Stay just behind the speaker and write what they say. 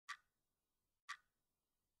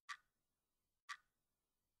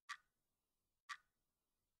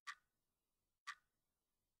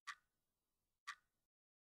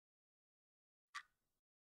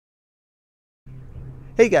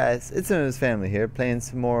Hey guys, it's Noah's Family here, playing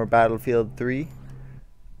some more Battlefield 3.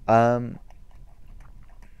 I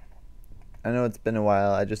know it's been a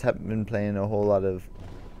while, I just haven't been playing a whole lot of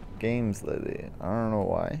games lately. I don't know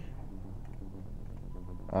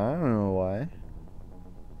why.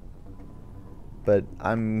 But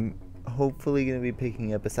I'm hopefully going to be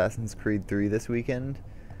picking up Assassin's Creed 3 this weekend.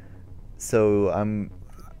 So I'm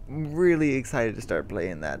really excited to start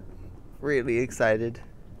playing that. Really excited.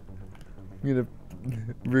 I'm going to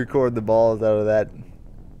record the balls out of that.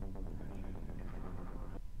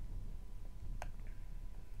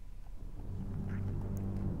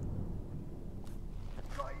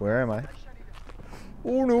 Where am I?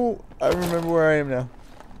 Oh no! I remember where I am now.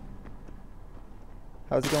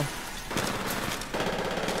 How's it going?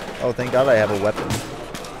 Oh, thank God I have a weapon.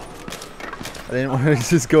 I didn't want to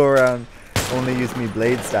just go around only use me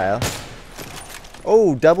blade style.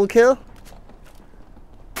 Oh, double kill?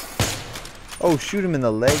 Oh, shoot him in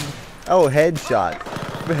the leg. Oh, headshot.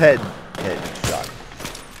 Headshot.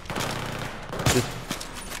 Just,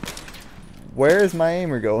 where is my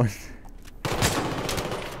aimer going?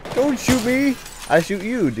 Don't shoot me! I shoot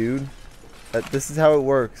you, dude. This is how it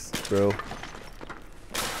works, bro.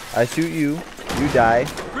 I shoot you, you die,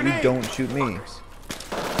 you don't shoot me.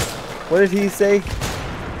 What did he say?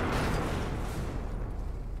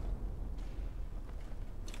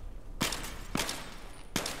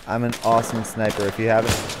 I'm an awesome sniper if you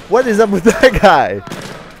haven't. What is up with that guy?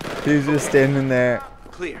 He's just standing there.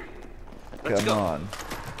 Clear. Let's go. Come on.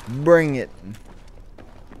 Bring it.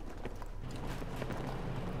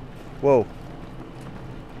 Whoa.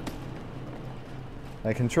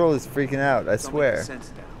 My controller's freaking out, I swear. Makes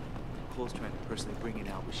sense now. Cole's trying to personally bring in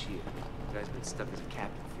Al Bashir. The guy's been stuck as a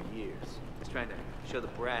captain for years. He's trying to show the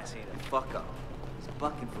brass he ain't a fuck up. He's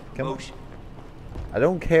bucking for promotion. I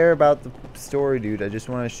don't care about the story, dude. I just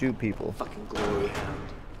want to shoot people. Fucking glory hound.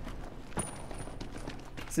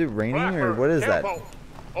 Is it raining or what is that?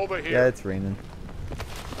 Over here. Yeah, it's raining.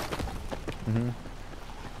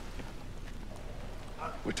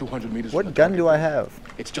 We're 200 meters. What gun do I have?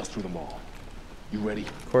 It's just through the mall. You ready?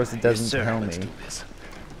 Of course, it doesn't tell me. Let's do this.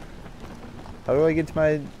 How do I get to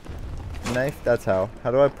my knife? That's how.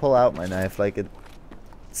 How do I pull out my knife? Like it.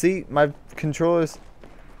 See, my controllers.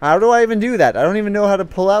 How do I even do that? I don't even know how to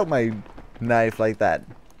pull out my knife like that.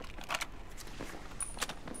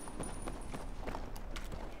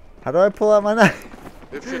 How do I pull out my knife?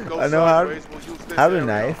 I know how to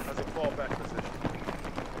knife.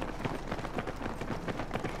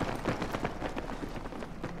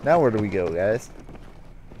 Now where do we go, guys?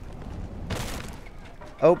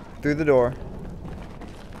 Oh, through the door.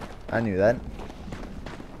 I knew that.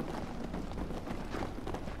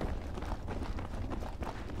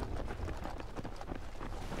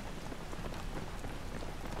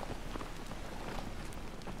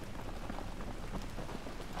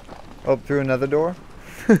 Oh, through another door?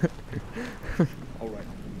 Alright,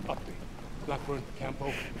 update. Blackburn,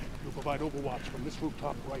 Campo, you'll provide overwatch from this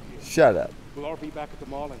rooftop right here. Shut up. We'll all be back at the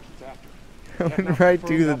mall entrance after. I went right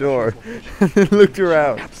through the door and looked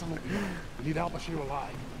around. Absolutely. We need Al Bashir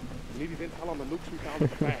alive. We need his intel on the nukes we found in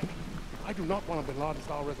the bank. I do not want a Bin Laden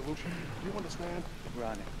style resolution. Do you understand? We're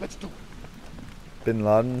on it. Let's do it. Bin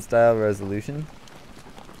Laden style resolution?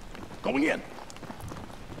 Going in.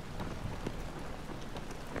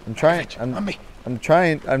 I'm trying. I'm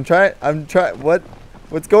trying.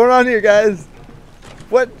 What's going on here, guys?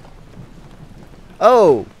 What?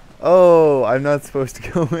 Oh, I'm not supposed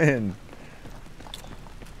to go in.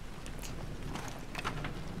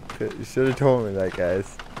 You should have told me that,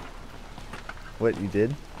 guys. What, you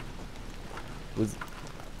did? Was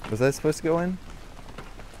I supposed to go in?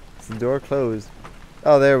 Is the door closed?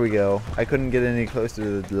 Oh, there we go. I couldn't get any closer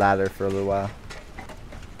to the ladder for a little while.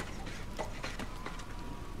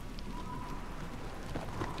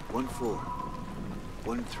 One 4,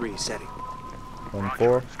 1 3 setting. 1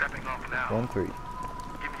 4, 1 3.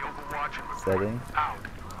 Setting.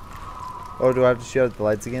 Oh, do I have to shoot out the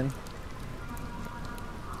lights again?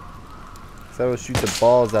 So I will shoot the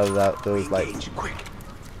balls out of those lights. Quick.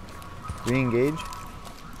 Re-engage.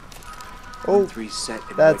 Oh,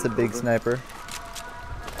 that's a big sniper.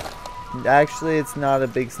 Actually, it's not a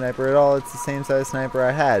big sniper at all. It's the same size sniper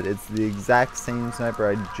I had. It's the exact same sniper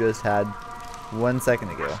I just had 1 second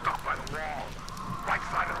ago. Stop by the wall, right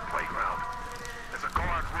side of the playground. There's a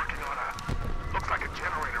guard working on looks like a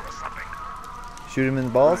generator or something. Shoot him in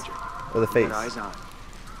the balls or the face? Eyes on.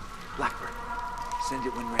 Blackburn, send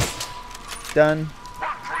it when ready. Done.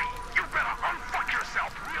 1-3, you better unfuck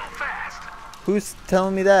yourself real fast. Who's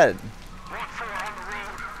telling me that? 1-4 on the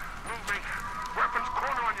road, moving. Weapons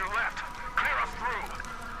corner on your left. Clear us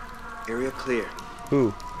through. Area clear.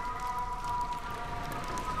 Who?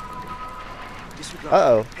 Disregard.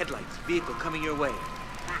 Uh-oh. Headlights. Vehicle coming your way.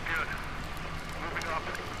 We're good. Moving up.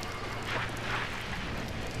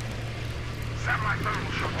 Satellite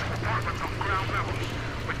thermal showed 2 apartments on ground level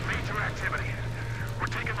with major activity. We're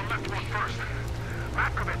taking the left one first.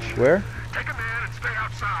 Matkovich. Where? Take a man and stay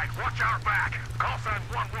outside. Watch our back. Call sign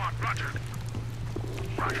 1-1. Roger.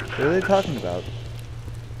 Roger. What are they talking about?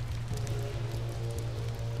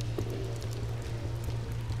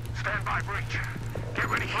 Stand by breach. Get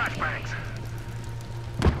ready flashbangs.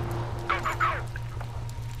 Go, go, go.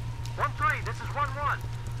 1-3, this is 1-1.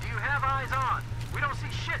 Do you have eyes on? We don't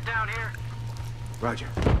see shit down here. Roger.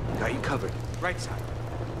 Got you covered. Right side.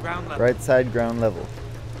 Ground level. Right side, ground level.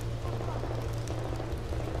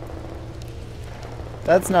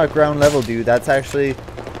 That's not ground level, dude. That's actually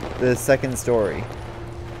the 2nd story,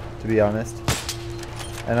 to be honest.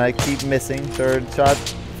 And I keep missing. 3rd shot,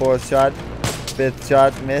 4th shot, 5th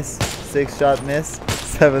shot, miss. 6th shot, miss.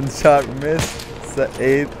 7th shot, miss.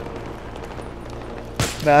 8th.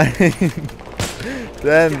 9.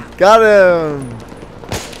 10. Got him!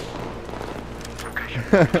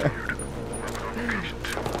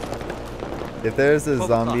 If there's a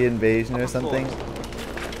zombie invasion or something,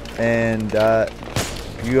 and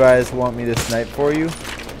you guys want me to snipe for you,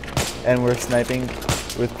 and we're sniping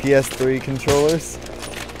with PS3 controllers,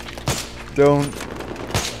 don't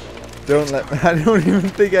let. I don't even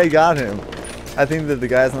think I got him. I think that the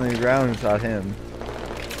guys on the ground shot him.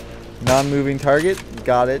 Non-moving target,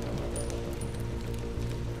 got it.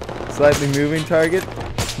 Slightly moving target,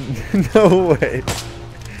 no way.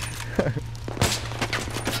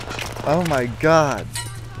 Oh my god.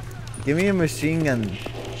 Give me a machine gun.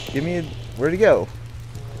 Give me a... Where'd it go?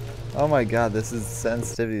 Oh my god, this is...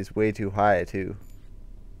 sensitivity is way too high too.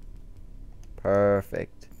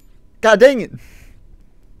 Perfect. God dang it!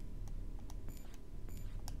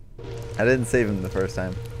 I didn't save him the first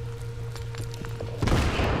time.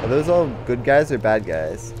 Are those all good guys or bad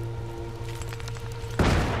guys?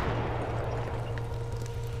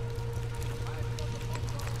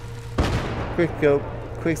 Quick scope.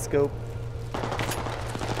 Quick scope.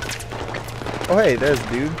 Oh hey, there's a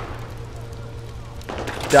dude.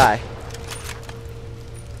 Die.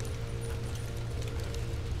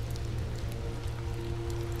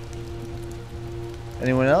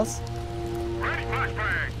 Anyone else? Ready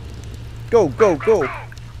flashbang. Go, go, go!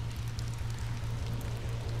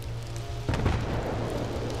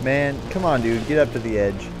 Man, come on dude, get up to the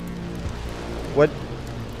edge. What?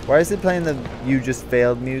 Why is it playing the "you just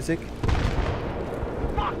failed" music?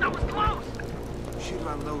 Fuck, that was close! Shooter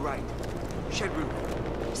on low right. Shed roof.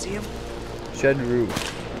 See him? Shed roof.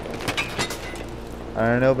 I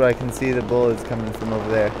don't know, but I can see the bullets coming from over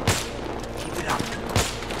there. Keep it up.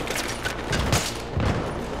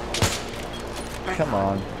 Come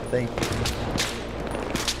on, thank you.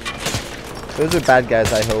 Those are bad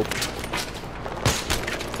guys, I hope.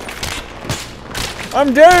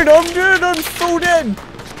 I'm dead! I'm dead! I'm so dead!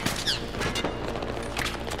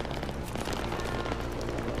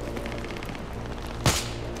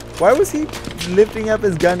 Why was he lifting up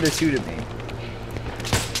his gun to shoot at me?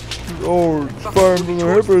 Oh, firing from the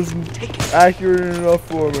hip isn't accurate enough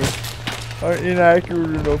for me.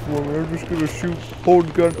 Inaccurate enough for me. I'm just gonna shoot, hold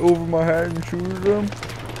the gun over my head and shoot at them.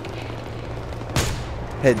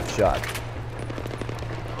 Headshot.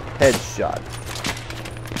 Headshot.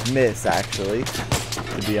 Miss, actually,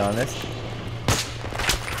 to be honest.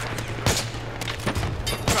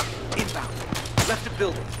 Inbound. Left of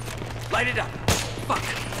building. Light it up. Fuck.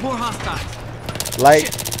 More hostiles. Light.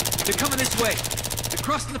 Shit. They're coming this way. They're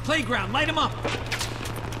crossing the playground. Light them up.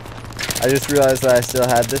 I just realized that I still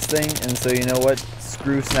had this thing, and so you know what?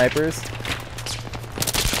 Screw snipers.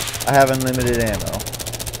 I have unlimited ammo.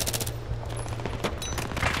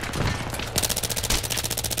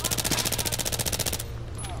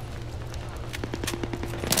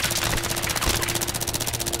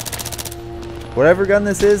 Whatever gun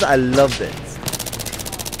this is, I love this.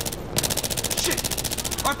 Shit.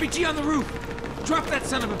 RPG on the roof. Drop that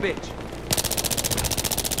son of a bitch.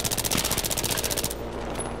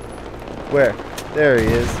 Where? There he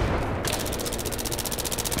is.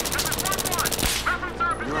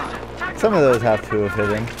 Some of those have to have hit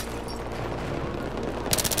him.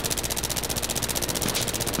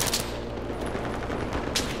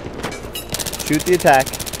 Shoot the attack.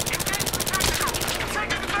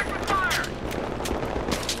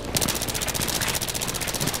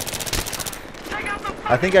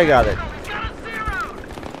 I think I got it.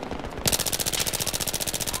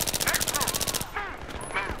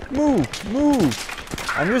 Move! Move!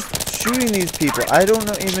 I'm just shooting these people. I don't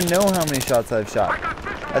even know how many shots I've shot.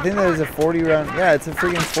 I think there's a 40 round. Yeah, it's a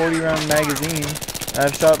freaking 40 round magazine. And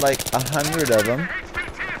I've shot like 100 of them.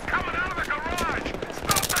 HVT is coming out of the garage.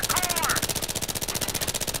 Stop the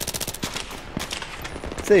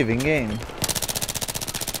car. Saving game.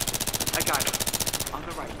 I got him. On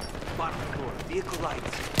the right. Bottom floor. Vehicle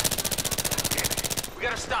lights. Damn it. We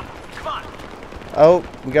gotta stop him. Come on. Oh,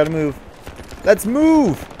 we gotta move. Let's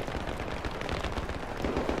move!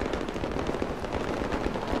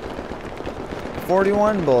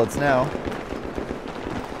 .41 bullets now.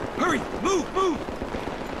 Hurry! Move! Move!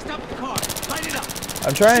 Stop the car. Light it up.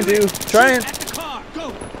 I'm trying to. Trying. At the car.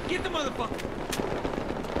 Go. Get the motherfucker.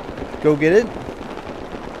 Go get it.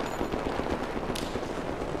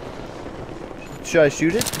 Should I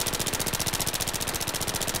shoot it?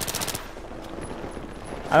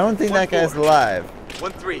 I don't think that guy's alive.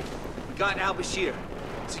 1-3. We got al-Bashir.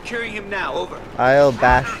 Securing him now. Over. I'll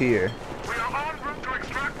bash here. We are en route to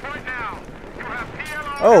extract point now. You have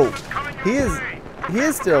PLR Oh, elements coming your way. he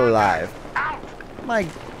is still alive. Out. My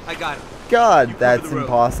I got him. God, You cover that's the road.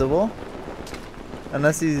 impossible.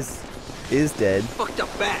 Unless is dead. Fucked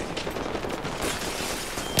up back.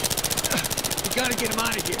 We gotta get him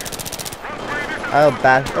out of here. I'll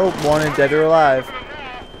bash. Oh, wanted dead or alive.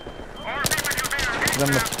 I'm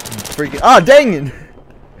a freaking. Oh, dang it!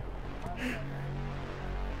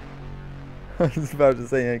 I was about to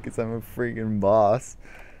say it because I'm a freaking boss,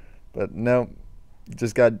 but no,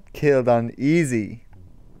 just got killed on easy.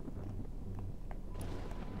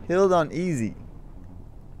 Killed on easy.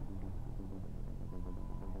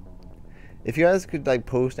 If you guys could like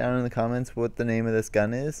post down in the comments what the name of this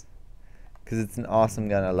gun is, because it's an awesome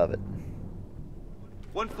gun. I love it.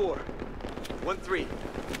 1-4. 1-3.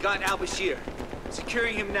 We got al-Bashir.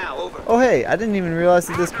 Securing him now. Over. Oh hey, I didn't even realize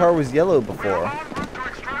that this car was yellow before.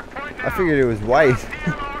 I figured it was white.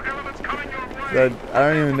 But I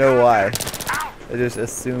don't even know why. I just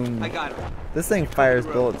assumed. I got him. This thing fires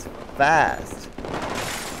bullets fast.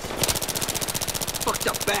 Fucked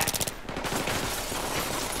up back.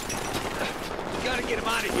 We gotta get him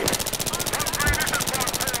out of here.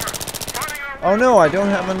 Oh no, I don't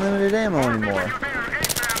have unlimited ammo anymore.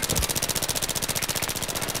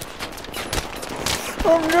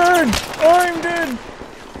 I'm dead! I'm dead!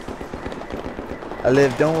 I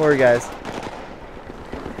live, don't worry guys.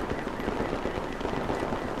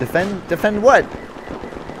 Defend what?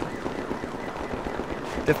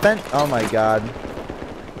 Defend, oh my god.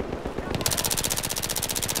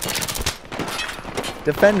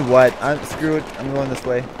 Defend what? Screw it, I'm going this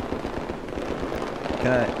way. Can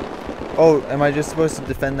I? Oh, am I just supposed to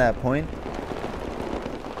defend that point?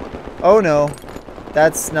 Oh no,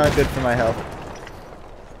 that's not good for my health.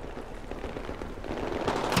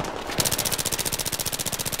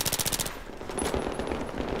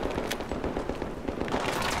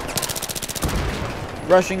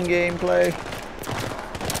 Rushing gameplay.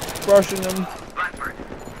 Rushing them. Blackbird,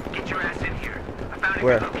 get your ass in here. I found a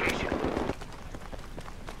Where? good location.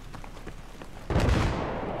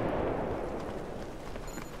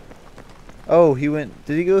 Oh, he went.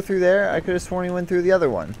 Did he go through there? I could have sworn he went through the other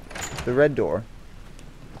one. The red door.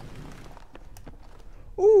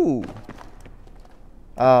 Ooh.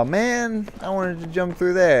 Oh man, I wanted to jump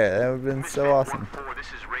through there. That would have been so awesome. 1-4, this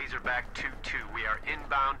is Razorback 2-2. We are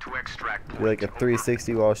inbound to extract point. Do like a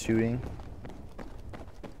 360 while shooting.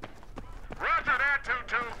 Roger that,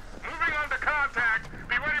 2-2. Moving on to contact.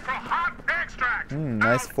 Be ready for hot extract.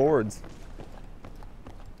 Nice Fords.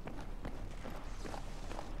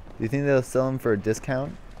 Do you think they'll sell them for a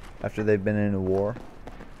discount after they've been in a war?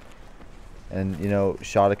 And, you know,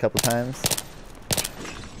 shot a couple times?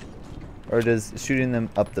 Or does shooting them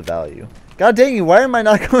up the value? God dang you, why am I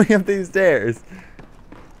not going up these stairs?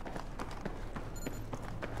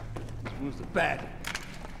 Moves are bad.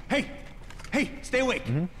 Hey! Hey! Stay awake!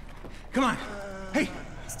 Come on! Hey!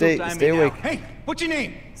 Stay Don't die me awake. now. Hey! What's your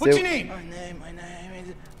name? What's your name? My name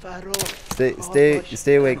is Farouk.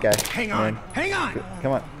 Stay awake, guy. Hang on! Man. Hang on!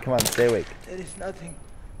 Come on, stay awake. There is nothing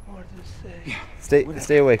more to say.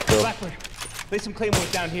 Stay awake, Phil. Blackbird, lay some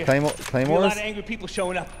claymores down here. Be a Claymores? lot of angry people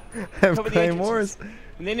showing up. Have Cover the claymores? entrances.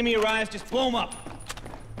 When the enemy arrives, just blow them up.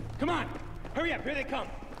 Come on! Hurry up! Here they come!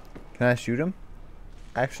 Can I shoot him?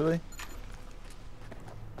 Actually?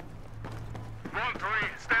 1-3,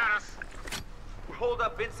 status. We're holed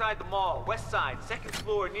up inside the mall, west side, second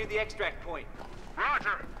floor, near the extract point.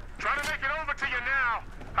 Roger. Try to make it over to you now.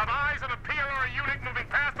 Have eyes on a PLR unit moving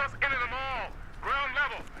past us into the mall. Ground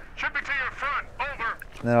level. Should be to your front. Over.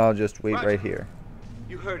 And then I'll just wait Roger. right here.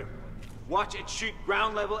 You heard him. Watch and shoot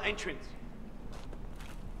ground level entrance.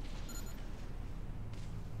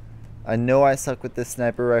 I know I suck with this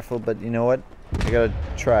sniper rifle, but you know what? I gotta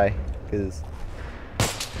try, because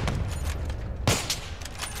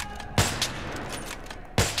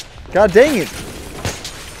God dang it!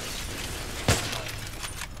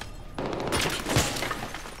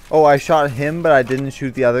 Oh, I shot him, but I didn't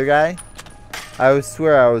shoot the other guy. I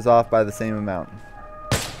swear I was off by the same amount.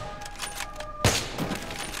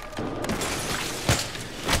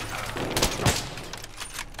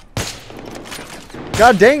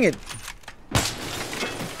 God dang it!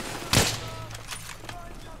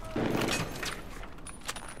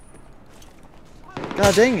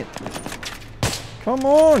 God dang it! Come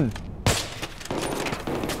on!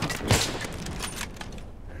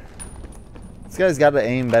 This guy's got to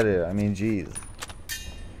aim better. I mean, jeez.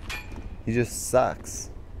 He just sucks.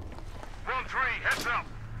 1-3, heads up.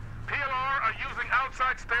 PLR are using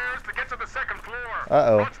outside stairs to get to the second floor.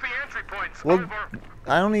 Uh-oh. What's the entry points? Well, Over.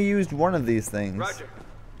 I only used one of these things. Roger.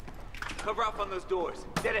 Cover up on those doors.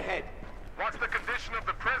 Dead ahead. What's the condition of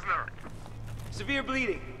the prisoner? Severe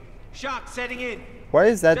bleeding. Shock setting in. Why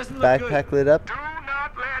is that Doesn't look backpack good. lit up? Do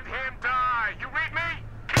not let him die. You read me?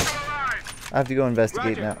 Keep him alive. I have to go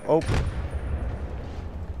investigate Roger. now. Oh.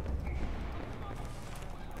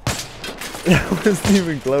 That wasn't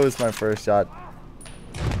even close, my first shot.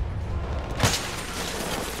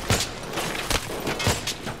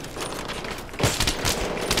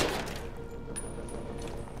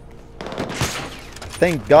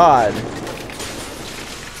 Thank God.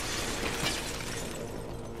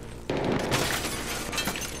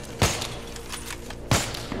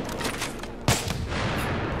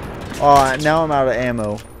 Oh, now I'm out of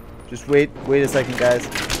ammo. Just wait a second, guys.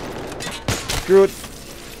 Screw it.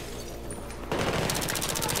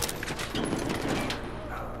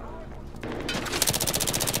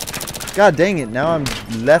 God dang it, now I'm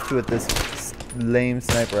left with this lame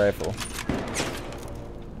sniper rifle.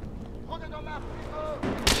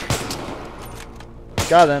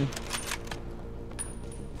 Got him.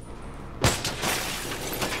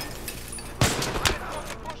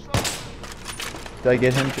 Did I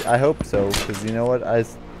get him? I hope so, because you know what?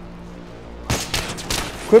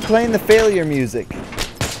 Quit playing the failure music.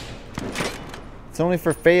 It's only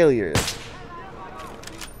for failures.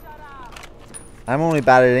 I'm only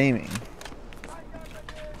bad at aiming.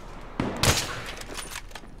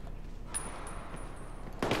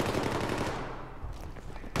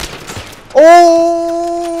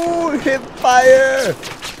 Oh! Hip fire!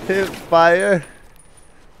 Hip fire!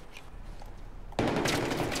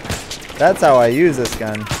 That's how I use this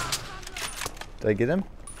gun. Did I get him?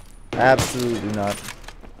 Absolutely not.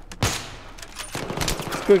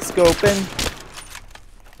 Quick scoping.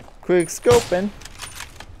 Quick scoping.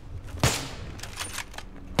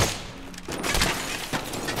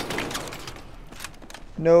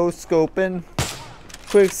 No scoping.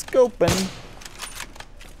 Quick scoping.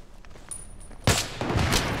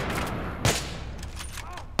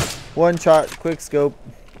 One shot, quick scope.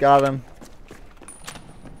 Got him.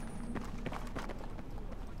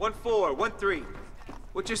 1-4, 1-3.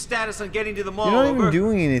 What's your status on getting to the mall? You're not even Over?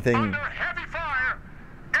 doing anything. Under heavy fire.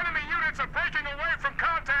 Enemy units are breaking away from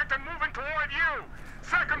contact and moving toward you.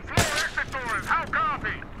 Second floor exit doors. How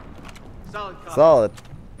copy? Solid copy. Solid.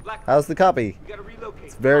 Black, How's the copy? we gotta relocate.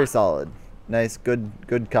 It's very solid. Nice, good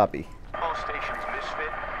copy. All stations misfit.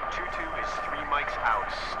 2-2 is 3 mics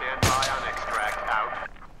out. Stand by on extract out.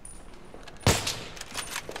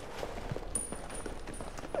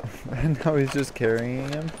 And now he's just carrying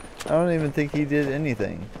him. I don't even think he did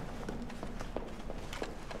anything.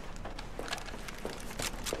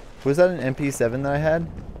 Was that an MP7 that I had?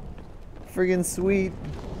 Friggin' sweet.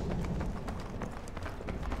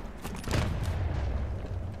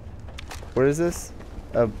 What is this?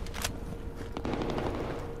 I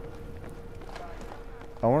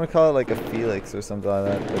want to call it like a Felix or something like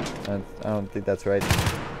that, but I don't think that's right.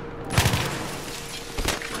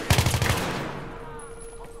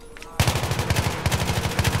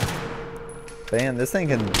 Man, this thing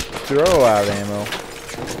can throw out ammo.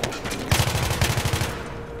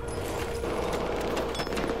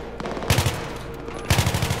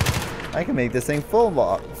 I can make this thing full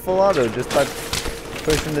auto just by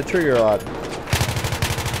pushing the trigger a lot.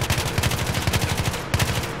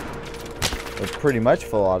 Or pretty much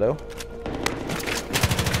full auto.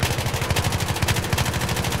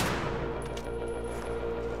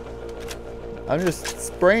 I'm just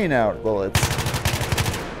spraying out bullets.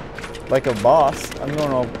 Like a boss. I'm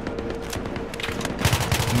going all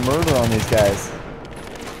murder on these guys.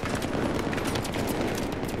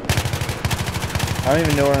 I don't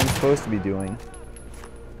even know what I'm supposed to be doing.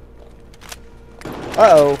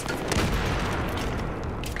 Uh-oh.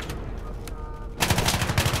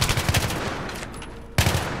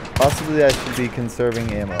 Possibly I should be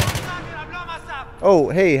conserving ammo. Oh,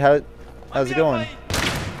 hey, how's it going?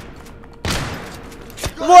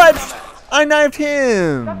 What? I knifed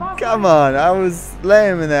him! Come on, I was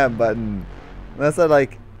slamming that button. Unless I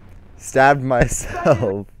like stabbed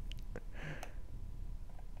myself.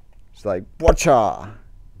 It's like, watcha!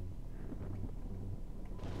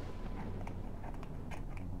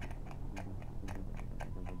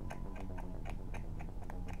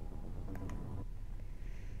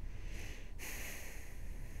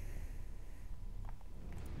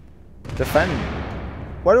 Defend.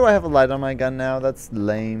 Why do I have a light on my gun now? That's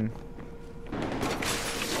lame.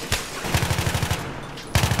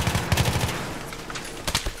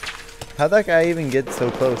 How'd that guy even get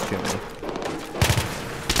so close to me?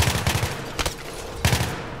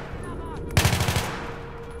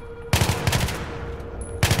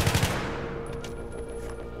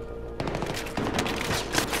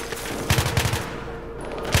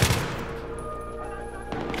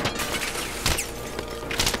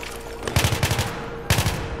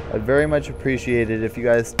 I'd very much appreciate it if you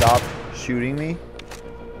guys stopped shooting me.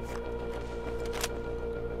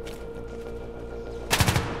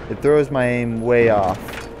 It throws my aim way off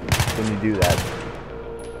when you do that.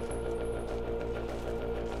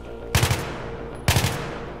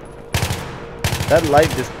 That light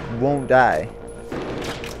just won't die.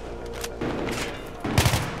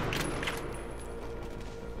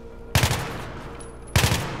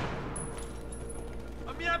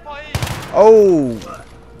 Oh!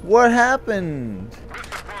 What happened?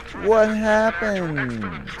 What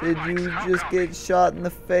happened? Did you just get shot in the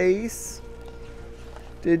face?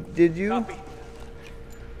 Did you? Copy.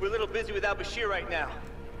 We're a little busy with Al-Bashir right now.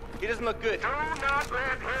 He doesn't look good. Do not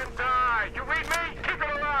let him die. You read me? Keep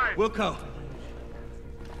him alive. Wilco.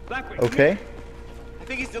 Blackburn. Okay. I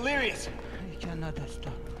think he's delirious. He cannot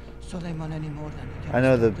stop Suleiman any more than he can I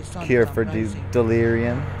know the stop sun cure from for rising.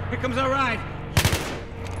 delirium. Here comes our ride.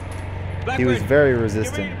 He was Blackburn, very get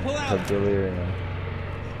resistant ready to pull out. of delirium.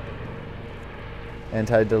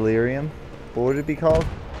 Anti-delirium? What would it be called?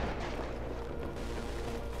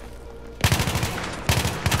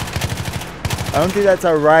 I don't think that's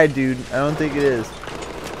our ride, dude. I don't think it is.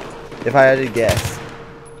 If I had to guess.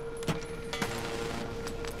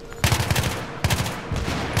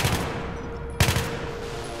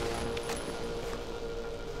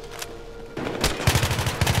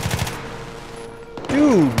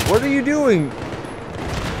 Dude, what are you doing?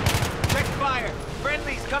 Check fire.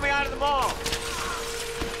 Friendly's coming out of the mall.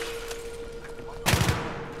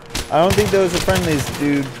 I don't think those are friendlies,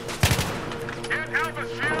 dude. Get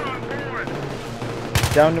Al-Bashir on board.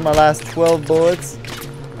 Down to my last 12 bullets,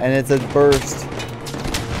 and it's a burst.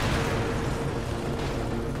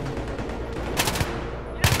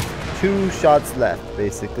 Two shots left,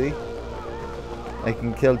 basically. I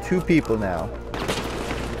can kill 2 people now.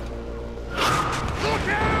 Look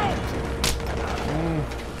out!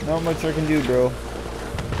 Not much I can do, bro.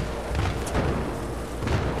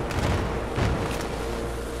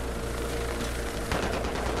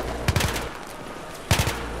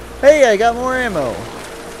 Hey, I got more ammo.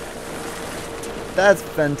 That's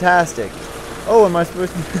fantastic. Oh, am I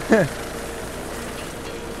supposed to?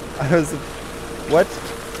 I was. What?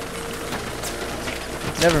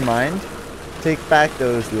 Never mind. Take back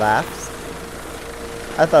those laughs.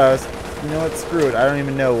 I thought I was. You know what? Screw it. I don't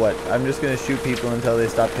even know what. I'm just gonna shoot people until they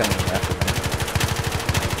stop coming after me.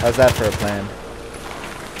 How's that for a plan?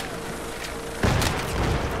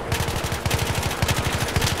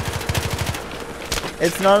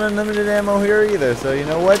 It's not unlimited ammo here either, so you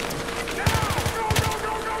know what?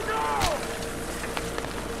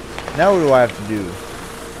 Now what do I have to do?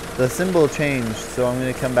 The symbol changed, so I'm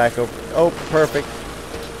gonna come back over. Oh, perfect.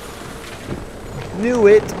 Knew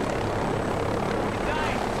it.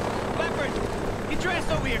 Blackburn, get dressed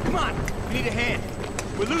over here. Come on. We need a hand.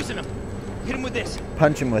 We're losing him. Hit him with this.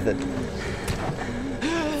 Punch him with it.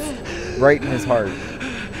 Right in his heart.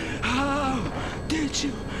 How did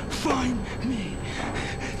you find me?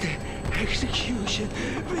 The execution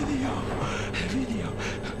video.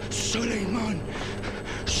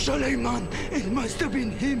 Suleiman, it must have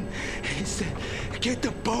been him. He said, get the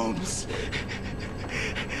bombs.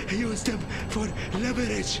 He used them for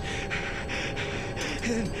leverage.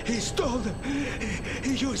 And he stole them.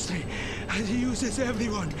 He used me, as he uses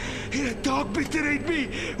everyone. The dog betrayed me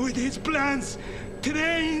with his plans,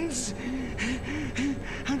 trains.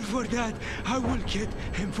 And for that, I will get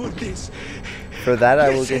him for this. For that, I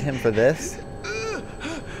will get him for this.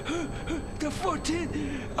 The 14th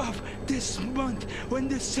of this month, when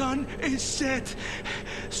the sun is set,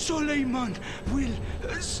 Suleiman will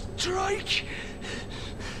strike.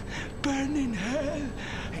 Burn in hell.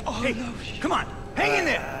 All Hey, of you. come on. Hang in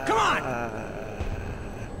there. Come on.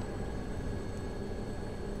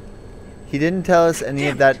 He didn't tell us any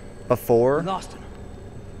of that before. Lost him.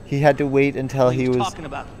 He had to wait until What he was... talking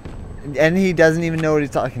about. And he doesn't even know what he's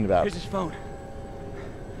talking about. Here's his phone.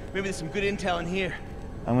 Maybe there's some good intel in here.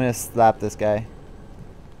 I'm gonna slap this guy.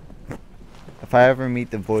 If I ever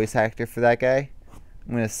meet the voice actor for that guy,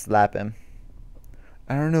 I'm gonna slap him.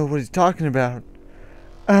 I don't know what he's talking about.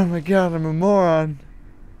 Oh my god, I'm a moron.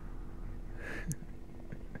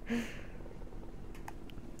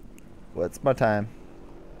 What's my time?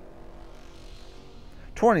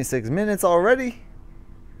 26 minutes already?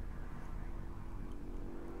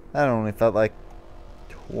 That only felt like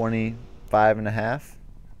 25 and a half.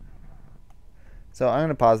 So I'm going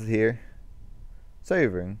to pause it here.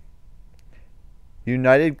 Savoring.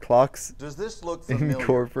 United Clocks Does this look familiar?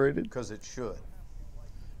 Incorporated. Because it should.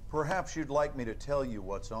 Perhaps you'd like me to tell you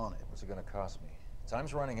what's on it. What's it gonna cost me?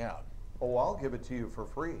 Time's running out. Oh, I'll give it to you for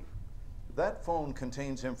free. That phone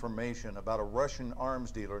contains information about a Russian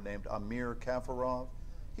arms dealer named Amir Kafarov.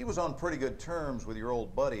 He was on pretty good terms with your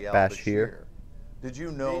old buddy Al Bashir. Bashir. Did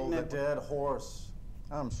you know Beating a that... dead horse.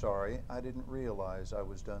 I'm sorry, I didn't realize I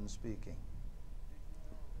was done speaking.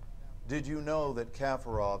 Did you know that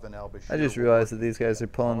Kafarov and Al Bashir... I just were realized that working these guys are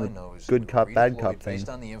together? pulling All I the know is good we were cop, bad redeployed cop thing. based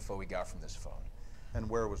on the info we got from this phone. And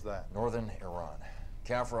where was that? Northern Iran.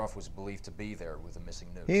 Kafarov was believed to be there with the missing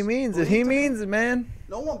news. He means it. He means it, man.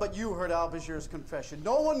 No one but you heard Al Bashir's confession.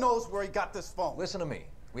 No one knows where he got this phone. Listen to me.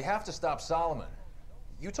 We have to stop Solomon.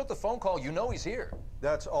 You took the phone call. You know he's here.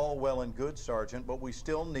 That's all well and good, Sergeant, but we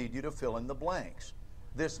still need you to fill in the blanks.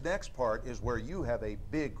 This next part is where you have a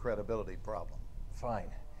big credibility problem. Fine.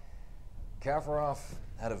 Kafarov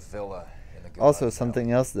had a villa in the Gulag Also, Valley.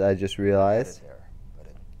 something else that I just Had realized. it there, but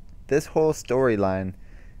it This whole storyline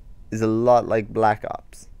is a lot like Black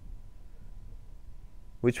Ops.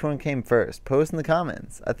 Which one came first? Post in the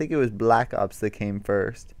comments. I think it was Black Ops that came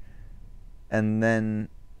first. And then...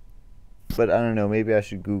 But I don't know, maybe I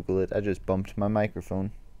should Google it. I just bumped my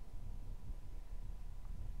microphone.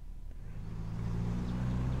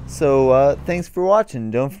 So, thanks for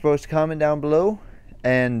watching. Don't forget to comment down below.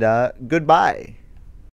 And, goodbye.